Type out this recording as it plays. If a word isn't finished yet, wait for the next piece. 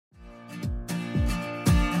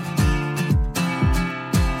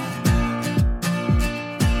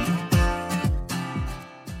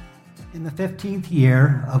the 15th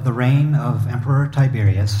year of the reign of Emperor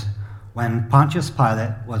Tiberius, when Pontius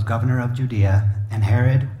Pilate was governor of Judea, and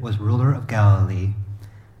Herod was ruler of Galilee,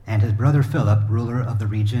 and his brother Philip, ruler of the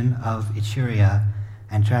region of Ituraea,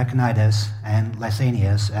 and Trachonitis and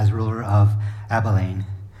Lysanias as ruler of Abilene,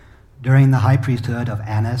 during the high priesthood of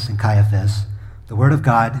Annas and Caiaphas, the word of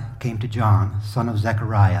God came to John, son of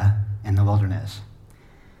Zechariah, in the wilderness.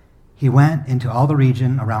 He went into all the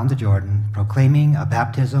region around the Jordan, proclaiming a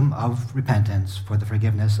baptism of repentance for the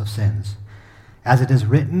forgiveness of sins, as it is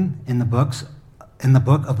written in the book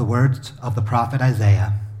of the words of the prophet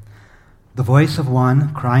Isaiah, the voice of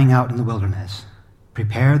one crying out in the wilderness,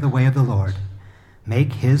 "Prepare the way of the Lord,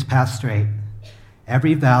 make his path straight.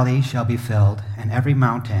 Every valley shall be filled, and every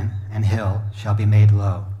mountain and hill shall be made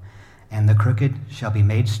low, and the crooked shall be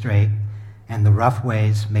made straight, and the rough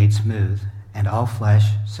ways made smooth, and all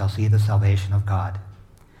flesh shall see the salvation of God."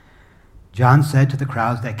 John said to the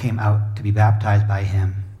crowds that came out to be baptized by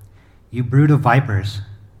him, "You brood of vipers,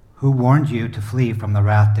 who warned you to flee from the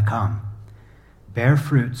wrath to come? Bear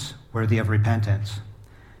fruits worthy of repentance.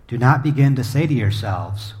 Do not begin to say to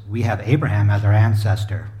yourselves, 'We have Abraham as our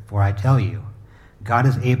ancestor,' for I tell you, God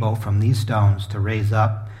is able from these stones to raise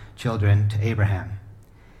up children to Abraham.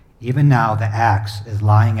 Even now the axe is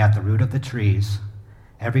lying at the root of the trees.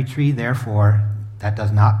 Every tree, therefore, that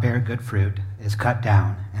does not bear good fruit is cut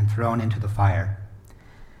down and thrown into the fire."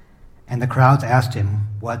 And the crowds asked him,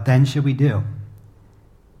 "What then should we do?"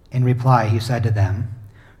 In reply, he said to them,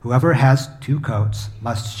 "Whoever has 2 coats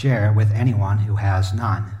must share with anyone who has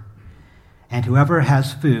none, and whoever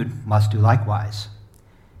has food must do likewise."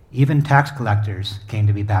 Even tax collectors came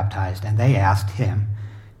to be baptized, and they asked him,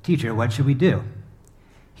 "Teacher, what should we do?"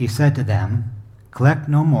 He said to them, "Collect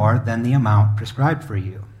no more than the amount prescribed for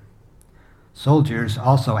you." Soldiers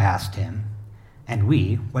also asked him, "And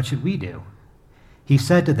we, what should we do?" He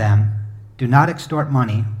said to them, "Do not extort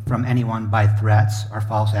money from anyone by threats or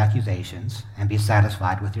false accusations, and be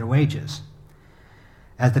satisfied with your wages."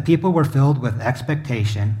 As the people were filled with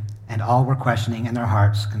expectation, and all were questioning in their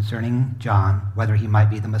hearts concerning John whether he might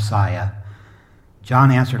be the Messiah,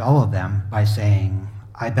 John answered all of them by saying,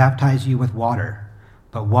 "I baptize you with water,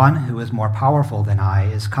 but one who is more powerful than I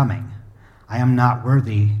is coming. I am not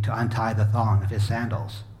worthy to untie the thong of his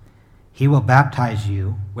sandals. He will baptize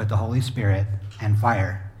you with the Holy Spirit and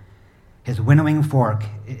fire. His winnowing fork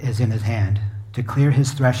is in his hand to clear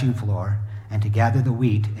his threshing floor and to gather the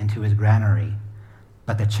wheat into his granary,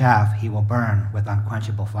 but the chaff he will burn with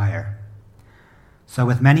unquenchable fire." So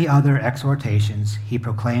with many other exhortations he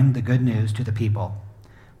proclaimed the good news to the people.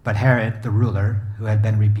 But Herod, the ruler, who had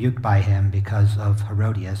been rebuked by him because of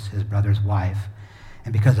Herodias, his brother's wife,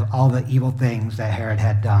 and because of all the evil things that Herod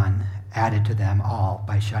had done, added to them all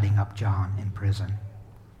by shutting up John in prison.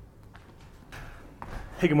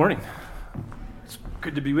 Hey, good morning. It's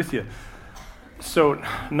good to be with you. So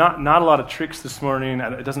not a lot of tricks this morning.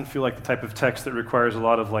 It doesn't feel like the type of text that requires a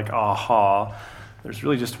lot of aha. There's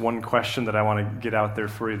really just one question that I want to get out there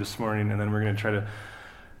for you this morning, and then we're going to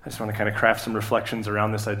I just want to kind of craft some reflections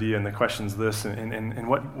around this idea, and the question's this: in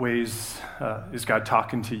what ways is God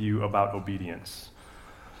talking to you about obedience?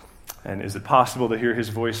 And is it possible to hear his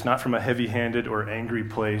voice not from a heavy-handed or angry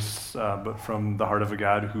place, but from the heart of a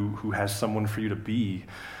God who has someone for you to be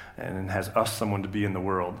and has us someone to be in the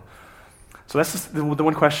world? So that's just the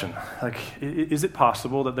one question. Is it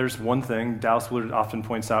possible that there's one thing? Dallas Willard often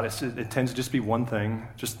points out it tends to just be one thing,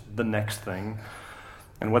 just the next thing.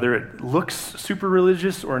 And whether it looks super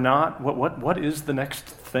religious or not, what is the next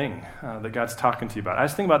thing that God's talking to you about? I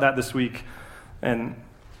was thinking about that this week, and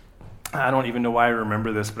I don't even know why I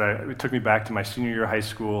remember this, but it took me back to my senior year of high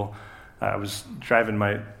school. I was driving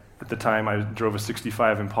at the time, I drove a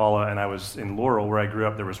 65 Impala, and I was in Laurel, where I grew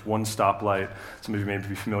up. There was one stoplight. Some of you may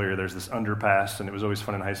be familiar. There's this underpass, and it was always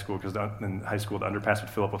fun in high school, because in high school, the underpass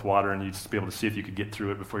would fill up with water, and you'd just be able to see if you could get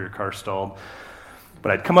through it before your car stalled.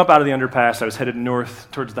 But I'd come up out of the underpass. I was headed north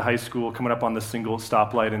towards the high school, coming up on the single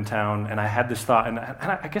stoplight in town, and I had this thought, and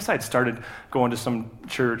I guess I'd started going to some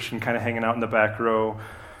church and kind of hanging out in the back row,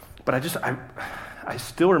 but I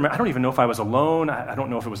still remember. I don't even know if I was alone. I don't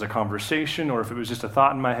know if it was a conversation or if it was just a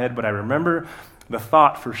thought in my head, but I remember the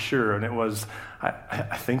thought for sure, and it was,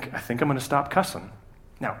 I think I'm going to stop cussing.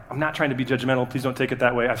 Now, I'm not trying to be judgmental. Please don't take it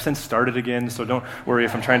that way. I've since started again, so don't worry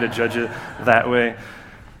if I'm trying to judge it that way.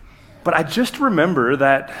 But I just remember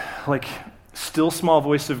that, still small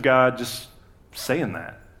voice of God just saying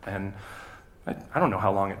that. And I don't know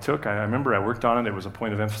how long it took. I remember I worked on it. It was a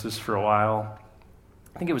point of emphasis for a while.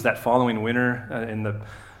 I think it was that following winter, in the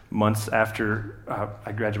months after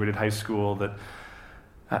I graduated high school, that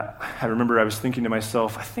I remember I was thinking to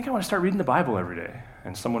myself, I think I want to start reading the Bible every day.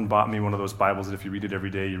 and someone bought me one of those Bibles that if you read it every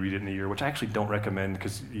day, you read it in a year, which I actually don't recommend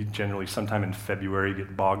because you generally sometime in February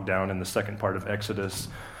get bogged down in the second part of Exodus.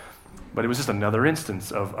 But it was just another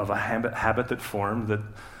instance of a habit that formed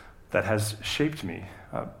that has shaped me.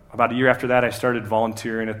 About a year after that, I started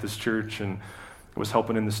volunteering at this church and was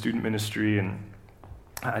helping in the student ministry, and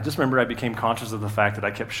I just remember I became conscious of the fact that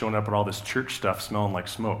I kept showing up at all this church stuff smelling like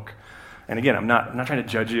smoke. And again, I'm not trying to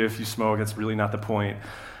judge you if you smoke, that's really not the point.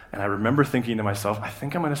 And I remember thinking to myself, I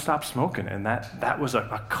think I'm going to stop smoking, and that was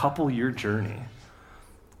a couple-year journey.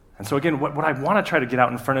 And so again, what I want to try to get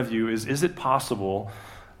out in front of you is it possible,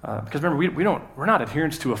 because remember, we're not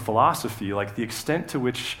adherents to a philosophy, like the extent to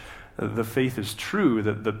which the faith is true,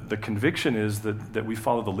 the conviction is that we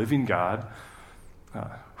follow the living God,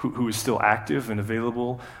 who is still active and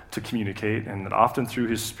available to communicate, and that often through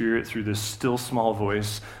his Spirit, through this still small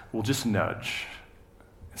voice, will just nudge.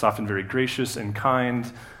 It's often very gracious and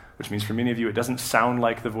kind, which means for many of you it doesn't sound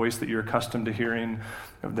like the voice that you're accustomed to hearing,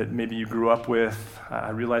 that maybe you grew up with. I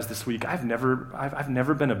realized this week I've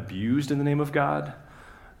never been abused in the name of God,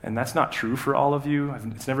 and that's not true for all of you.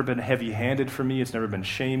 It's never been heavy-handed for me. It's never been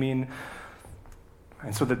shaming.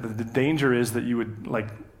 And so the danger is that you would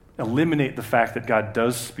eliminate the fact that God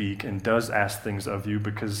does speak and does ask things of you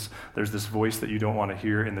because there's this voice that you don't want to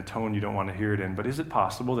hear in the tone you don't want to hear it in. But is it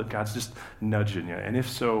possible that God's just nudging you? And if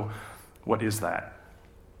so, what is that?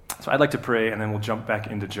 So I'd like to pray, and then we'll jump back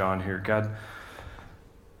into John here. God,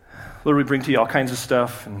 Lord, we bring to you all kinds of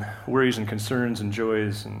stuff and worries and concerns and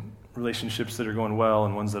joys and relationships that are going well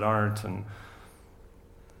and ones that aren't, and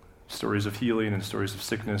stories of healing and stories of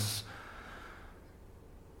sickness.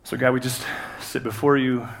 So God, we just sit before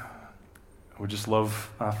you. We just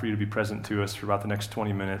love for you to be present to us for about the next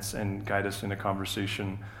 20 minutes and guide us in a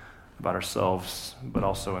conversation about ourselves, but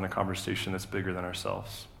also in a conversation that's bigger than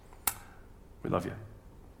ourselves. We love you.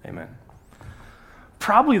 Amen.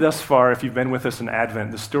 Probably thus far, if you've been with us in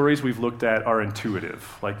Advent, the stories we've looked at are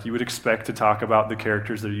intuitive. Like you would expect to talk about the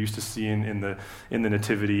characters that are used to seeing in the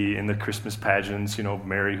Nativity, in the Christmas pageants,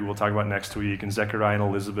 Mary, who we'll talk about next week, and Zechariah and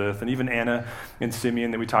Elizabeth, and even Anna and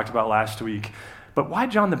Simeon that we talked about last week. But why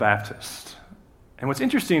John the Baptist? And what's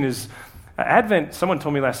interesting is Advent, someone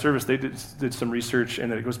told me last service, they did some research,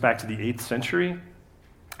 and that it goes back to the 8th century.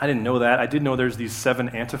 I didn't know that. I did know there's these 7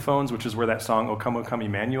 antiphons, which is where that song, O Come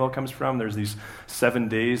Emmanuel, comes from. There's these 7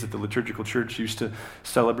 days that the liturgical church used to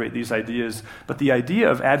celebrate these ideas. But the idea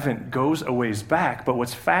of Advent goes a ways back. But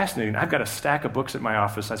what's fascinating, I've got a stack of books at my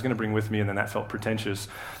office I was going to bring with me, and then that felt pretentious.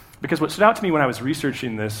 Because what stood out to me when I was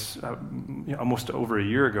researching this almost over a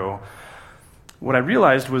year ago, what I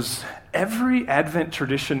realized was every Advent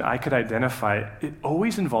tradition I could identify, it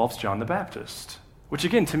always involves John the Baptist. Which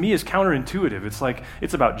again, to me, is counterintuitive. It's like,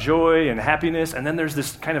 it's about joy and happiness, and then there's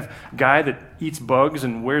this kind of guy that eats bugs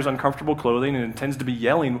and wears uncomfortable clothing and intends to be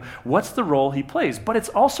yelling. What's the role he plays? But it's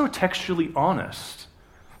also textually honest.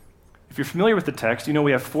 If you're familiar with the text,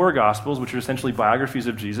 we have 4 Gospels, which are essentially biographies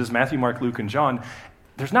of Jesus, Matthew, Mark, Luke, and John.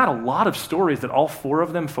 There's not a lot of stories that all 4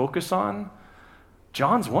 of them focus on.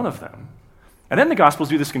 John's one of them. And then the Gospels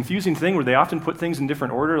do this confusing thing where they often put things in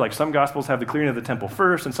different order, like some Gospels have the clearing of the temple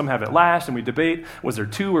first and some have it last, and we debate, was there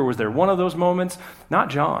 2 or was there 1 of those moments? Not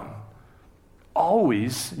John.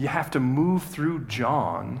 Always, you have to move through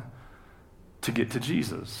John to get to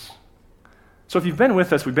Jesus. So if you've been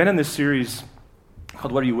with us, we've been in this series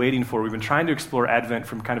called What Are You Waiting For? We've been trying to explore Advent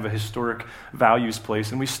from kind of a historic values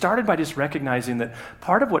place, and we started by just recognizing that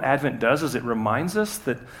part of what Advent does is it reminds us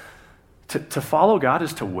that to follow God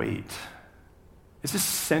is to wait. It's just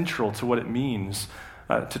central to what it means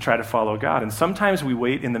to try to follow God. And sometimes we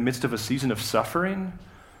wait in the midst of a season of suffering.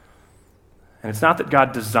 And it's not that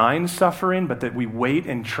God designs suffering, but that we wait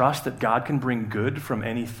and trust that God can bring good from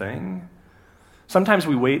anything. Sometimes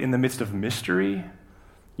we wait in the midst of mystery.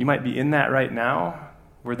 You might be in that right now,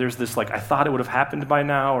 where there's this I thought it would have happened by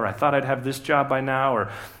now, or I thought I'd have this job by now,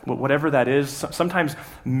 or whatever that is. Sometimes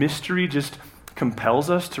mystery just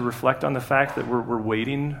compels us to reflect on the fact that we're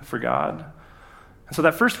waiting for God. And so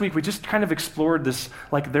that first week, we just kind of explored this,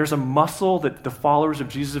 there's a muscle that the followers of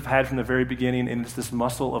Jesus have had from the very beginning, and it's this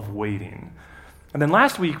muscle of waiting. And then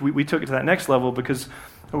last week, we took it to that next level, because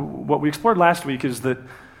what we explored last week is that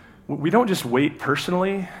we don't just wait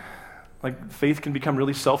personally. Faith can become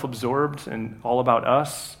really self-absorbed and all about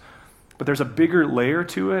us. But there's a bigger layer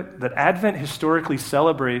to it that Advent historically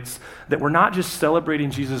celebrates, that we're not just celebrating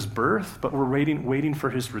Jesus' birth, but we're waiting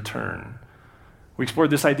for his return. We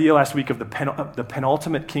explored this idea last week of the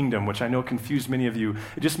penultimate kingdom, which I know confused many of you.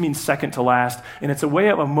 It just means second to last, and it's a way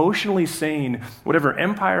of emotionally saying, whatever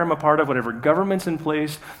empire I'm a part of, whatever government's in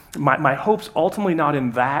place, my hope's ultimately not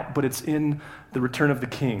in that, but it's in the return of the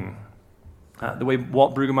king. The way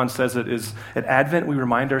Walt Brueggemann says it is, at Advent we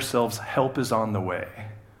remind ourselves help is on the way.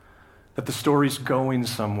 That the story's going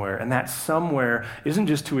somewhere, and that somewhere isn't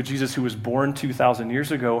just to a Jesus who was born 2,000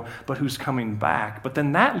 years ago, but who's coming back. But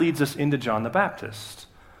then that leads us into John the Baptist.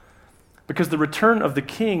 Because the return of the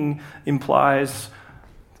king implies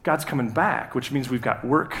God's coming back, which means we've got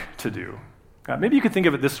work to do. Maybe you could think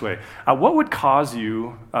of it this way. What would cause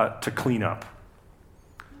you to clean up?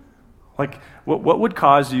 Like, what would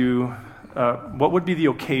cause you, what would be the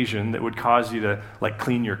occasion that would cause you to, like,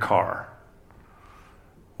 clean your car?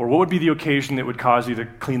 Or what would be the occasion that would cause you to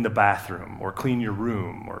clean the bathroom or clean your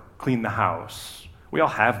room or clean the house? We all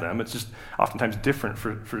have them. It's just oftentimes different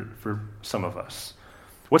for some of us.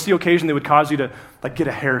 What's the occasion that would cause you to, like, get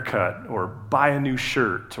a haircut or buy a new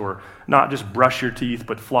shirt or not just brush your teeth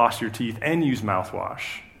but floss your teeth and use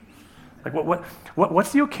mouthwash? Like,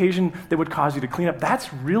 what's the occasion that would cause you to clean up?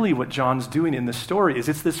 That's really what John's doing in the story.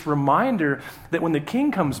 It's this reminder that when the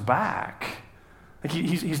king comes back, like,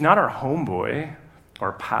 he's not our homeboy,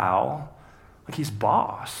 our pal. Like, he's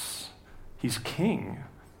boss. He's king.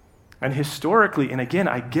 And historically, and again,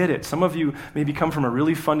 I get it, some of you maybe come from a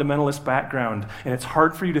really fundamentalist background, and it's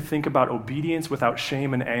hard for you to think about obedience without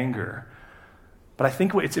shame and anger. But I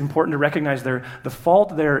think it's important to recognize the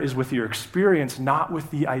fault there is with your experience, not with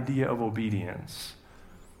the idea of obedience.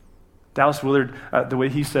 Dallas Willard, the way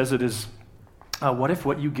he says it is, what if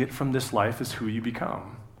what you get from this life is who you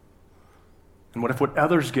become? And what if what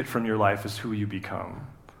others get from your life is who you become?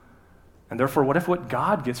 And therefore, what if what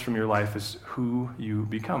God gets from your life is who you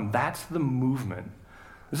become? That's the movement.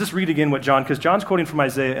 Let's just read again what because John's quoting from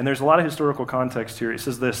Isaiah, and there's a lot of historical context here. It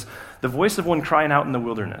says this, the voice of one crying out in the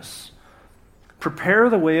wilderness, prepare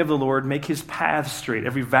the way of the Lord, make his paths straight.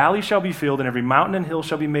 Every valley shall be filled, and every mountain and hill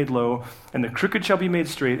shall be made low, and the crooked shall be made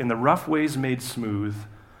straight, and the rough ways made smooth.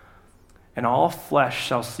 And all flesh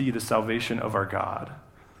shall see the salvation of our God.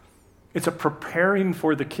 It's a preparing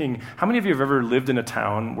for the king. How many of you have ever lived in a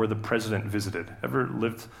town where the president visited? Ever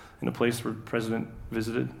lived in a place where the president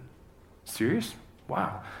visited? Serious?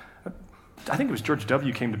 Wow. I think it was George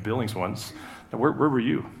W. came to Billings once. Now, where were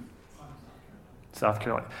you? South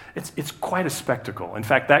Carolina. It's quite a spectacle. In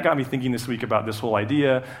fact, that got me thinking this week about this whole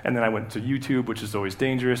idea, and then I went to YouTube, which is always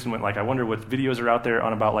dangerous, and went like, I wonder what videos are out there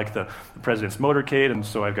on about like the president's motorcade, and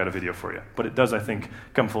so I've got a video for you. But it does, I think,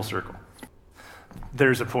 come full circle.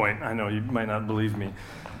 There's a point. I know you might not believe me.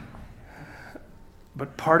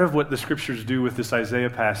 But part of what the scriptures do with this Isaiah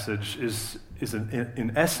passage is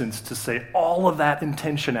in essence to say all of that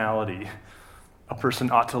intentionality a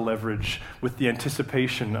person ought to leverage with the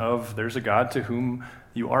anticipation of there's a God to whom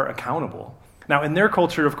you are accountable. Now, in their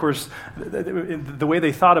culture, of course, the way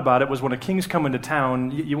they thought about it was when a king's coming to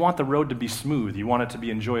town, you want the road to be smooth. You want it to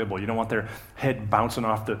be enjoyable. You don't want their head bouncing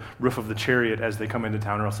off the roof of the chariot as they come into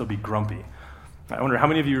town, or else they'll be grumpy. I wonder, how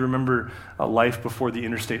many of you remember a life before the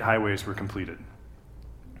interstate highways were completed?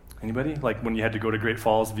 Anybody? Like when you had to go to Great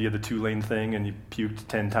Falls via the 2-lane thing and you puked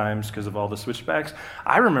 10 times because of all the switchbacks?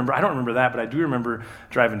 I don't remember that, but I do remember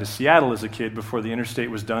driving to Seattle as a kid before the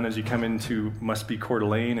interstate was done, as you come into must be Coeur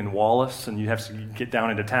d'Alene and Wallace, and you have to get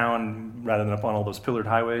down into town rather than up on all those pillared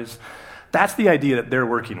highways. That's the idea that they're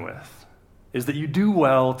working with, is that you do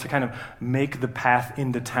well to kind of make the path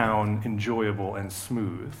into town enjoyable and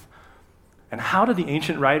smooth. And how do the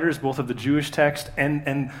ancient writers, both of the Jewish text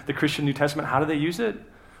and the Christian New Testament, how do they use it?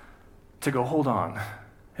 To go, hold on.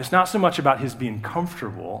 It's not so much about his being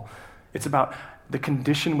comfortable, it's about the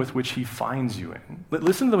condition with which he finds you in.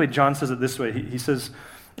 Listen to the way John says it this way. He says,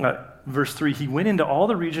 verse 3, he went into all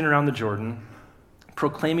the region around the Jordan,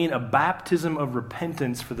 proclaiming a baptism of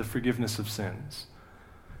repentance for the forgiveness of sins.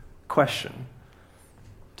 Question,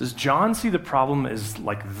 does John see the problem as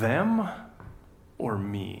like them or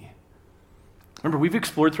me? Remember, we've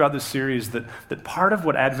explored throughout this series that part of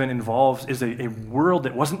what Advent involves is a world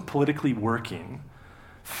that wasn't politically working.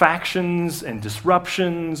 Factions and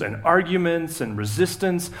disruptions and arguments and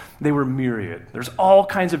resistance, they were myriad. There's all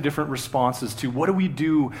kinds of different responses to what do we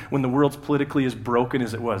do when the world's politically as broken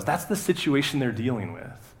as it was. That's the situation they're dealing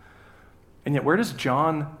with. And yet, where does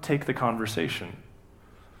John take the conversation?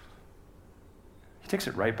 Takes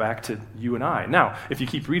it right back to you and I. Now, if you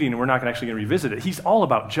keep reading, and we're not actually going to revisit it, he's all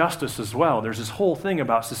about justice as well. There's this whole thing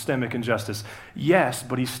about systemic injustice. Yes,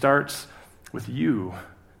 but he starts with you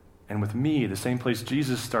and with me, the same place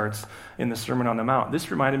Jesus starts in the Sermon on the Mount. This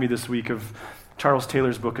reminded me this week of Charles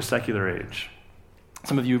Taylor's book, A Secular Age.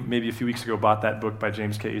 Some of you, maybe a few weeks ago, bought that book by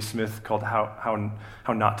James K.A. Smith called How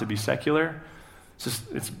Not to Be Secular.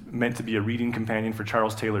 It's meant to be a reading companion for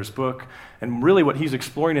Charles Taylor's book. And really what he's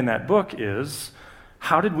exploring in that book is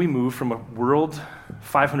How did we move from a world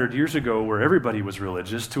 500 years ago where everybody was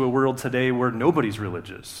religious to a world today where nobody's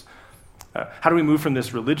religious? How do we move from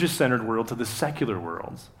this religious-centered world to the secular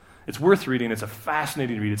world? It's worth reading. It's a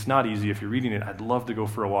fascinating read. It's not easy. If you're reading it, I'd love to go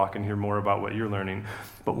for a walk and hear more about what you're learning.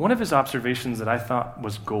 But one of his observations that I thought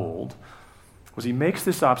was gold was he makes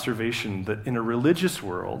this observation that in a religious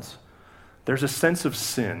world, there's a sense of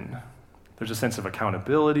sin. There's a sense of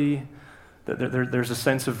accountability. There's a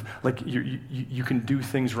sense of, like, you can do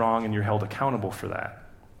things wrong and you're held accountable for that.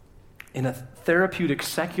 In a therapeutic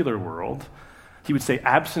secular world, he would say,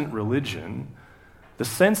 absent religion, the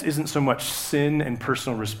sense isn't so much sin and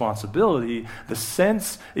personal responsibility. The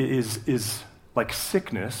sense is like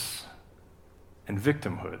sickness and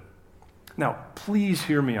victimhood. Now, please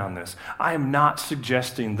hear me on this. I am not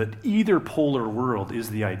suggesting that either polar world is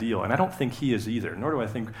the ideal, and I don't think he is either, nor do I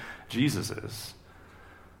think Jesus is.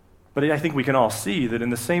 But I think we can all see that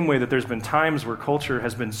in the same way that there's been times where culture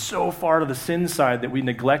has been so far to the sin side that we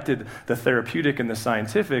neglected the therapeutic and the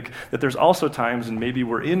scientific, that there's also times, and maybe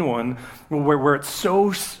we're in one, where it's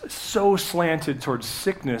so slanted towards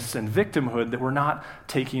sickness and victimhood that we're not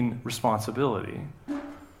taking responsibility.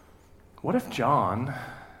 What if John,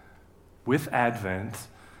 with Advent,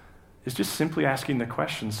 is just simply asking the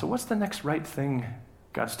question, so what's the next right thing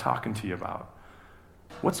God's talking to you about?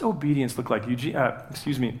 What's obedience look like?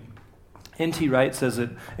 N.T. Wright says it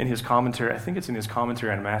in his commentary. I think it's in his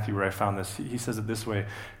commentary on Matthew where I found this. He says it this way: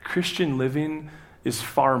 Christian living is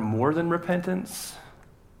far more than repentance,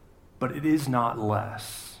 but it is not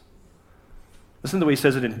less. Listen to the way he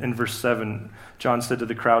says it in verse 7. John said to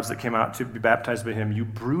the crowds that came out to be baptized by him, "You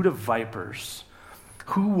brood of vipers,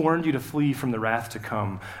 who warned you to flee from the wrath to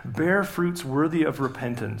come? Bear fruits worthy of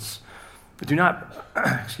repentance. Do not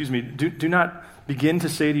begin to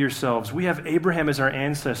say to yourselves, 'We have Abraham as our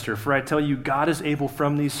ancestor,' for I tell you, God is able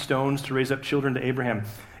from these stones to raise up children to Abraham.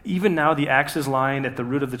 Even now the axe is lying at the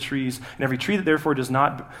root of the trees, and every tree that therefore does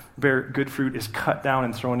not bear good fruit is cut down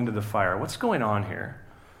and thrown into the fire." What's going on here?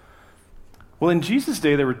 Well, in Jesus'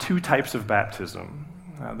 day, there were two types of baptism.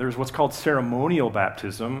 There's what's called ceremonial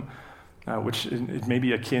baptism, which is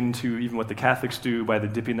maybe akin to even what the Catholics do by the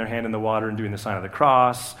dipping their hand in the water and doing the sign of the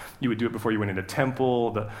cross. You would do it before you went into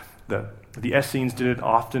temple. The Essenes did it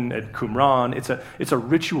often at Qumran. It's a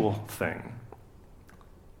ritual thing.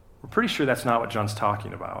 We're pretty sure that's not what John's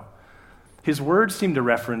talking about. His words seem to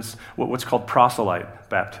reference what's called proselyte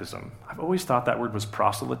baptism. I've always thought that word was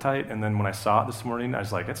proselyte, and then when I saw it this morning, I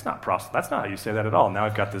was like, that's not that's not how you say that at all. Now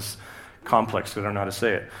I've got this complex because I don't know how to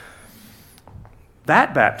say it.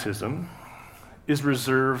 That baptism is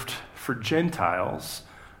reserved for Gentiles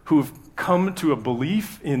who've come to a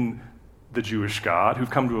belief in the Jewish God, who've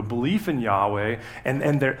come to a belief in Yahweh,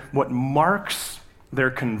 and what marks their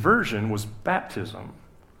conversion was baptism.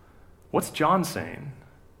 What's John saying?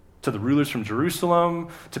 To the rulers from Jerusalem,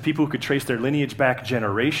 to people who could trace their lineage back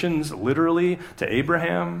generations, literally, to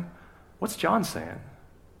Abraham. What's John saying?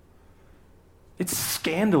 It's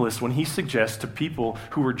scandalous when he suggests to people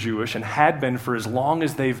who were Jewish and had been for as long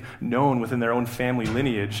as they've known within their own family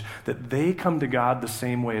lineage that they come to God the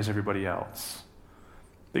same way as everybody else.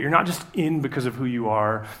 That you're not just in because of who you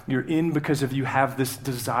are, you're in because of you have this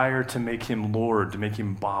desire to make him Lord, to make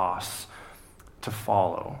him boss, to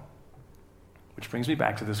follow. Which brings me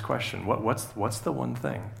back to this question, what's the one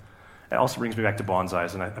thing? It also brings me back to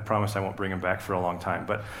bonsais, and I promise I won't bring them back for a long time.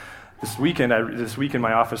 But this week in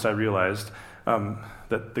my office, I realized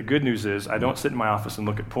that the good news is I don't sit in my office and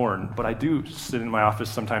look at porn, but I do sit in my office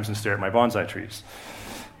sometimes and stare at my bonsai trees.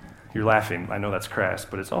 You're laughing. I know that's crass,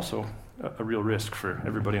 but it's also a real risk for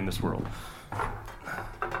everybody in this world.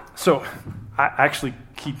 So I actually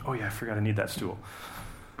I forgot I need that stool.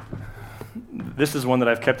 This is one that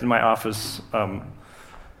I've kept in my office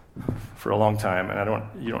for a long time, and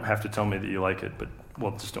you don't have to tell me that you like it, but,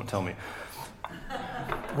 well, just don't tell me.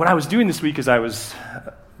 What I was doing this week is that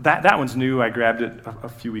one's new. I grabbed it a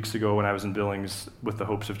few weeks ago when I was in Billings with the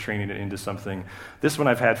hopes of training it into something. This one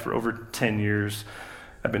I've had for over 10 years.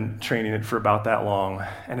 I've been training it for about that long.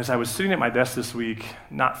 And as I was sitting at my desk this week,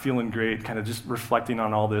 not feeling great, kind of just reflecting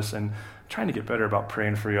on all this and trying to get better about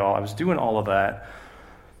praying for y'all, I was doing all of that.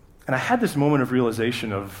 And I had this moment of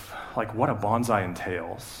realization of, like, what a bonsai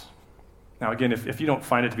entails. Now, again, if you don't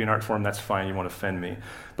find it to be an art form, that's fine. You won't offend me.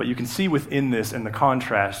 But you can see within this and the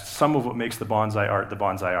contrast some of what makes the bonsai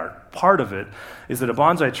art. Part of it is that a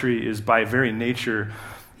bonsai tree is, by very nature,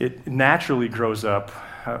 it naturally grows up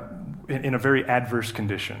in a very adverse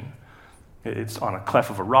condition. It's on a cleft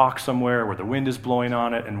of a rock somewhere where the wind is blowing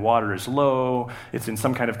on it and water is low. It's in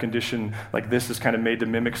some kind of condition like this is kind of made to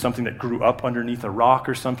mimic something that grew up underneath a rock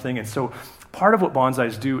or something. And so part of what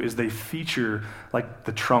bonsais do is they feature like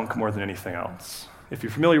the trunk more than anything else. If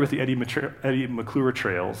you're familiar with the Eddie McClure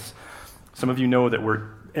trails, some of you know that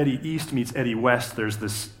where Eddie East meets Eddie West, there's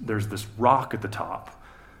this rock at the top.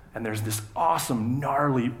 And there's this awesome,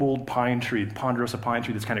 gnarly old pine tree, ponderosa pine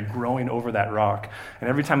tree that's kind of growing over that rock. And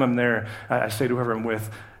every time I'm there, I say to whoever I'm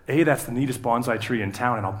with, that's the neatest bonsai tree in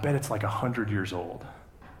town, and I'll bet it's like 100 years old.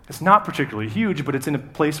 It's not particularly huge, but it's in a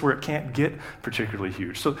place where it can't get particularly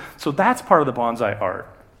huge. So that's part of the bonsai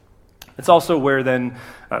art. It's also where then,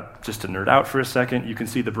 just to nerd out for a second, you can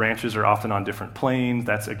see the branches are often on different planes.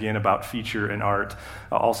 That's, again, about feature and art.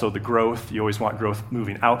 Also the growth. You always want growth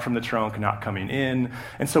moving out from the trunk, not coming in.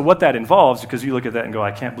 And so what that involves, because you look at that and go,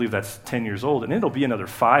 I can't believe that's 10 years old, and it'll be another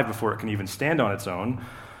 5 before it can even stand on its own,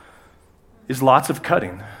 is lots of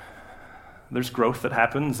cutting. There's growth that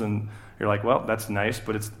happens, and you're like, well, that's nice,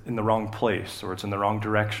 but it's in the wrong place, or it's in the wrong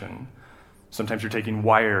direction. Sometimes you're taking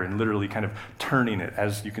wire and literally kind of turning it,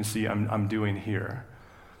 as you can see I'm doing here.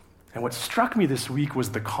 And what struck me this week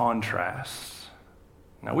was the contrast.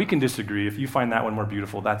 Now, we can disagree. If you find that one more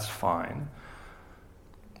beautiful, that's fine.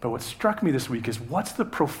 But what struck me this week is what's the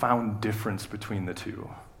profound difference between the two?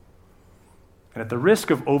 And at the risk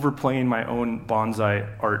of overplaying my own bonsai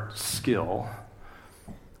art skill,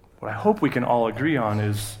 what I hope we can all agree on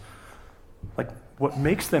is, like, what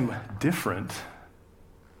makes them different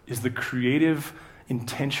is the creative,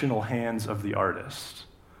 intentional hands of the artist.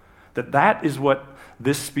 That is what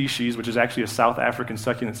this species, which is actually a South African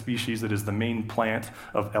succulent species that is the main plant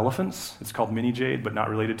of elephants, it's called mini jade, but not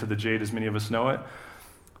related to the jade as many of us know it.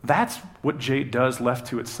 That's what jade does left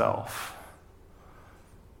to itself.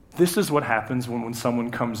 This is what happens when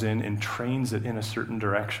someone comes in and trains it in a certain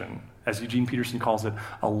direction. As Eugene Peterson calls it,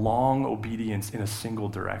 a long obedience in a single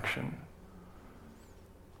direction.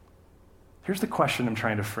 Here's the question I'm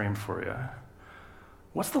trying to frame for you.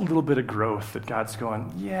 What's the little bit of growth that God's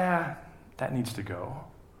going, yeah, that needs to go?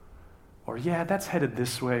 Or, yeah, that's headed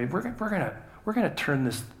this way. We're gonna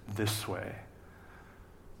turn this way.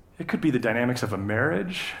 It could be the dynamics of a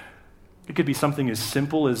marriage. It could be something as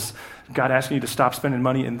simple as God asking you to stop spending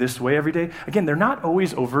money in this way every day. Again, they're not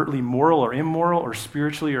always overtly moral or immoral or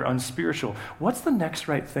spiritually or unspiritual. What's the next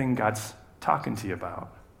right thing God's talking to you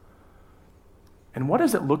about? And what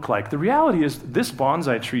does it look like? The reality is this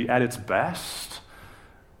bonsai tree at its best,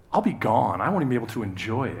 I'll be gone. I won't even be able to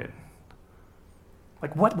enjoy it.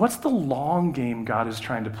 Like what's the long game God is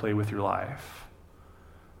trying to play with your life?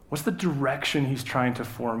 What's the direction he's trying to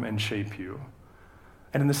form and shape you?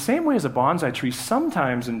 And in the same way as a bonsai tree,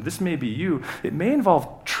 sometimes, and this may be you, it may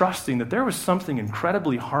involve trusting that there was something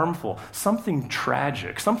incredibly harmful, something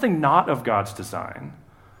tragic, something not of God's design.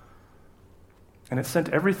 And it sent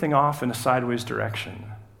everything off in a sideways direction.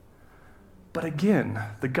 But again,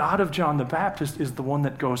 the God of John the Baptist is the one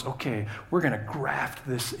that goes, okay, we're going to graft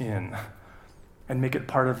this in and make it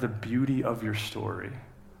part of the beauty of your story.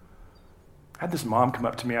 I had this mom come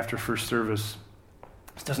up to me after first service.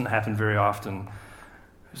 This doesn't happen very often.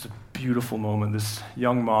 It was a beautiful moment. This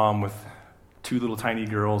young mom with 2 little tiny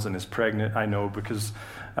girls and is pregnant, I know because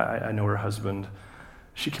I know her husband.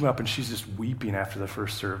 She came up and she's just weeping after the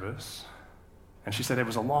first service. And she said, it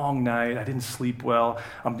was a long night, I didn't sleep well,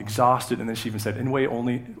 I'm exhausted. And then she even said, in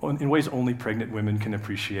ways only pregnant women can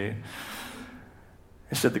appreciate. And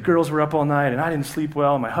she said, the girls were up all night and I didn't sleep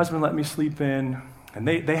well, my husband let me sleep in. And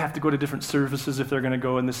they have to go to different services if they're going to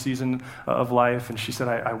go in this season of life. And she said,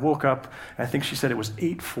 I woke up, and I think she said it was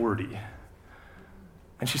 8:40.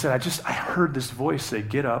 And she said, I heard this voice say,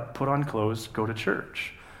 get up, put on clothes, go to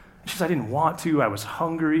church. And she said, I didn't want to, I was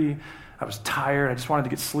hungry, I was tired, I just wanted to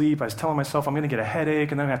get sleep. I was telling myself I'm going to get a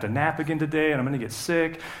headache, and then I'm going to have to nap again today, and I'm going to get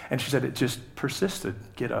sick. And she said it just persisted,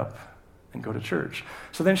 get up and go to church.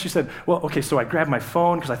 So then she said, well, okay, so I grabbed my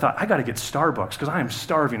phone because I thought, I got to get Starbucks because I am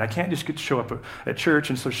starving. I can't just show up at church.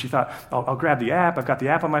 And so she thought, I'll grab the app. I've got the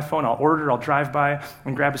app on my phone. I'll order. I'll drive by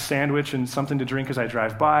and grab a sandwich and something to drink as I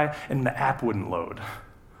drive by. And the app wouldn't load.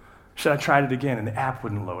 She said, I tried it again, and the app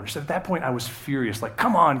wouldn't load. She said, at that point, I was furious. Like,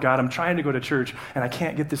 come on, God, I'm trying to go to church, and I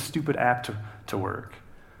can't get this stupid app to work.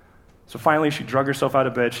 So finally, she drug herself out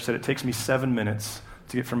of bed. She said, it takes me 7 minutes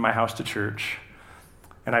to get from my house to church.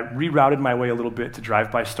 And I rerouted my way a little bit to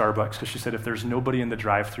drive by Starbucks because she said, if there's nobody in the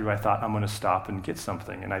drive-thru, I thought I'm going to stop and get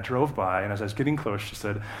something. And I drove by, and as I was getting close, she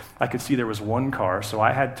said, I could see there was one car, so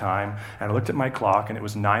I had time. And I looked at my clock, and it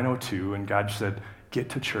was 9:02, and God said,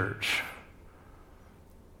 get to church.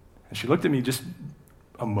 And she looked at me just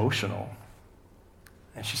emotional.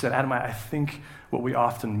 And she said, Adam, I think what we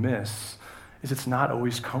often miss is it's not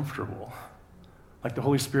always comfortable. Like the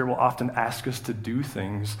Holy Spirit will often ask us to do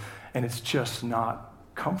things, and it's just not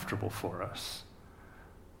comfortable for us.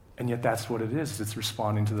 And yet that's what it is. It's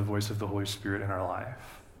responding to the voice of the Holy Spirit in our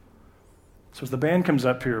life. So as the band comes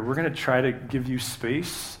up here, we're going to try to give you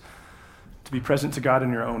space to be present to God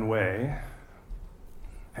in your own way.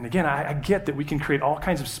 And again, I get that we can create all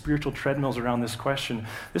kinds of spiritual treadmills around this question.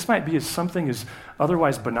 This might be as something as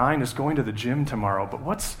otherwise benign as going to the gym tomorrow, but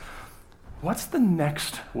what's the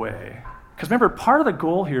next way? Because remember, part of the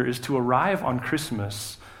goal here is to arrive on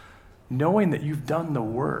Christmas knowing that you've done the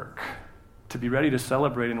work to be ready to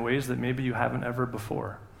celebrate in ways that maybe you haven't ever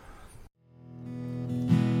before.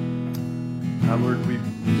 Lord, we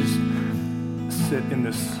just sit in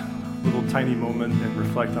this little tiny moment and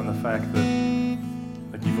reflect on the fact that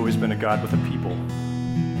you've always been a God with a people.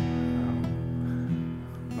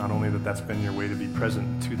 Not only that that's been your way to be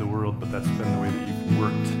present to the world, but that's been the way that you've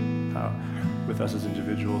worked with us as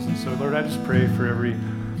individuals. And so, Lord, I just pray for every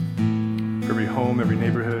home, every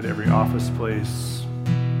neighborhood, every office place,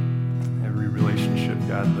 every relationship,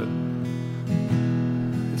 God, that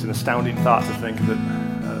it's an astounding thought to think that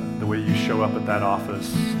the way you show up at that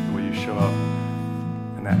office, the way you show up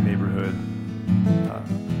in that neighborhood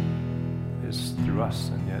is through us,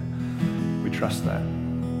 and yet we trust that.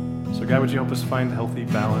 So God, would you help us find a healthy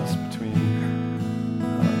balance between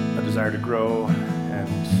a desire to grow and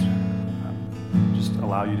just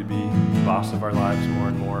allow you to be the boss of our lives more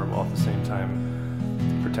and more, while at the same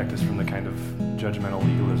time protect us from the kind of judgmental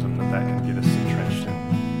legalism that can get us entrenched in.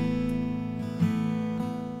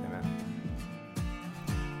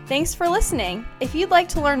 Thanks for listening. If you'd like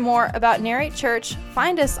to learn more about Narrate Church,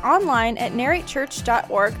 find us online at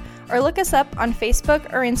narratechurch.org or look us up on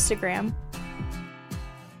Facebook or Instagram.